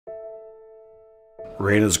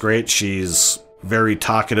Reina's great. She's very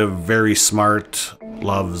talkative, very smart,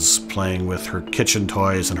 loves playing with her kitchen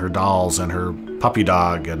toys and her dolls and her puppy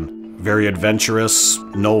dog, and very adventurous,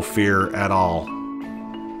 no fear at all.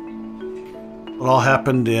 It all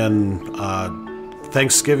happened in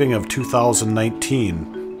Thanksgiving of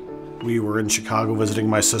 2019. We were in Chicago visiting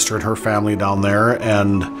my sister and her family down there,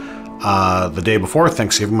 and the day before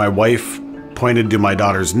Thanksgiving, my wife pointed to my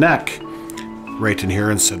daughter's neck right in here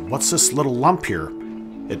and said, "What's this little lump here?"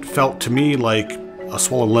 It felt to me like a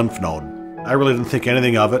swollen lymph node. I really didn't think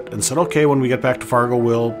anything of it and said, okay, when we get back to Fargo,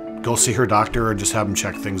 we'll go see her doctor and just have him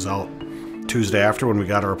check things out. Tuesday after, when we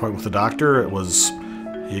got our appointment with the doctor,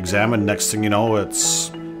 he examined. Next thing you know, it's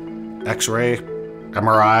X-ray,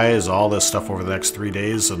 MRIs, all this stuff over the next 3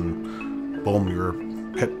 days, and boom, you're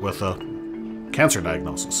hit with a cancer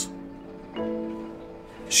diagnosis.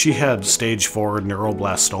 She had stage 4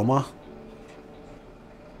 neuroblastoma.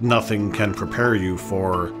 Nothing can prepare you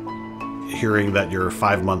for hearing that your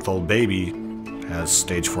 5-month-old baby has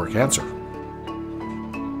stage 4 cancer.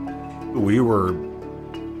 We were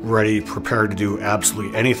ready, prepared to do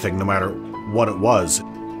absolutely anything, no matter what it was.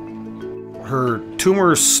 Her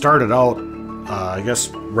tumor started out, I guess,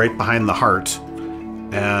 right behind the heart,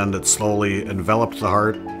 and it slowly enveloped the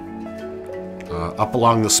heart, up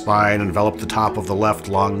along the spine, enveloped the top of the left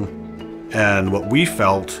lung, and what we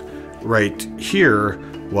felt right here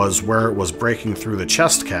was where it was breaking through the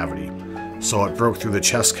chest cavity. So it broke through the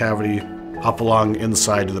chest cavity, up along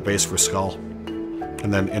inside to the base of her skull,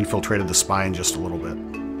 and then infiltrated the spine just a little bit.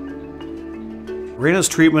 Reina's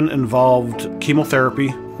treatment involved chemotherapy,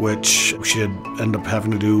 which she'd end up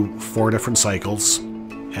having to do 4 different cycles,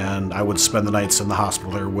 and I would spend the nights in the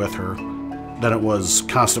hospital there with her. Then it was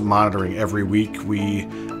constant monitoring every week. We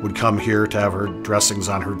would come here to have her dressings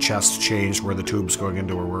on her chest changed where the tubes going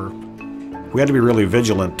into her were. We had to be really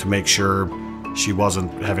vigilant to make sure she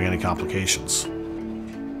wasn't having any complications.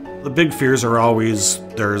 The big fears are always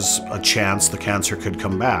there's a chance the cancer could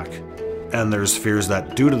come back. And there's fears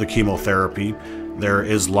that due to the chemotherapy, there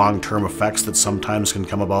is long-term effects that sometimes can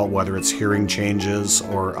come about, whether it's hearing changes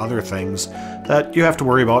or other things that you have to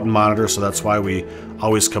worry about and monitor. So that's why we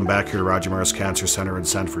always come back here to Roger Maris Cancer Center and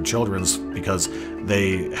Sanford Children's, because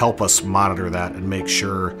they help us monitor that and make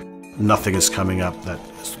sure nothing is coming up that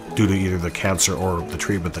is due to either the cancer or the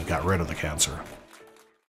treatment that got rid of the cancer.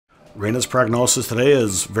 Reina's prognosis today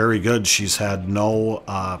is very good. She's had no,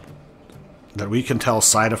 that we can tell,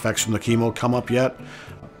 side effects from the chemo come up yet.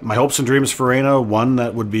 My hopes and dreams for Reina, one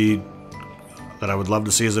that would be, that I would love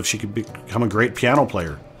to see, is if she could become a great piano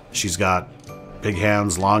player. She's got big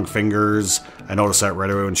hands, long fingers. I noticed that right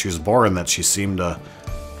away when she was born, that she seemed to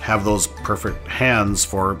have those perfect hands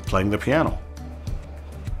for playing the piano.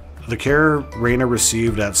 The care Reina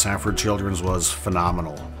received at Sanford Children's was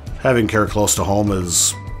phenomenal. Having care close to home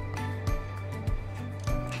is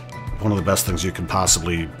one of the best things you can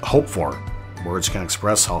possibly hope for. Words can't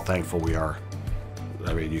express how thankful we are.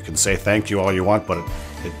 I mean, you can say thank you all you want, but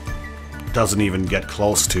it doesn't even get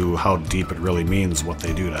close to how deep it really means what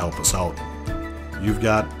they do to help us out. You've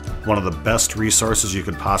got one of the best resources you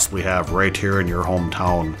could possibly have right here in your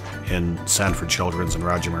hometown in Sanford Children's and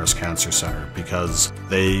Roger Maris Cancer Center, because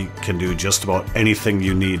they can do just about anything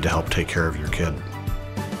you need to help take care of your kid.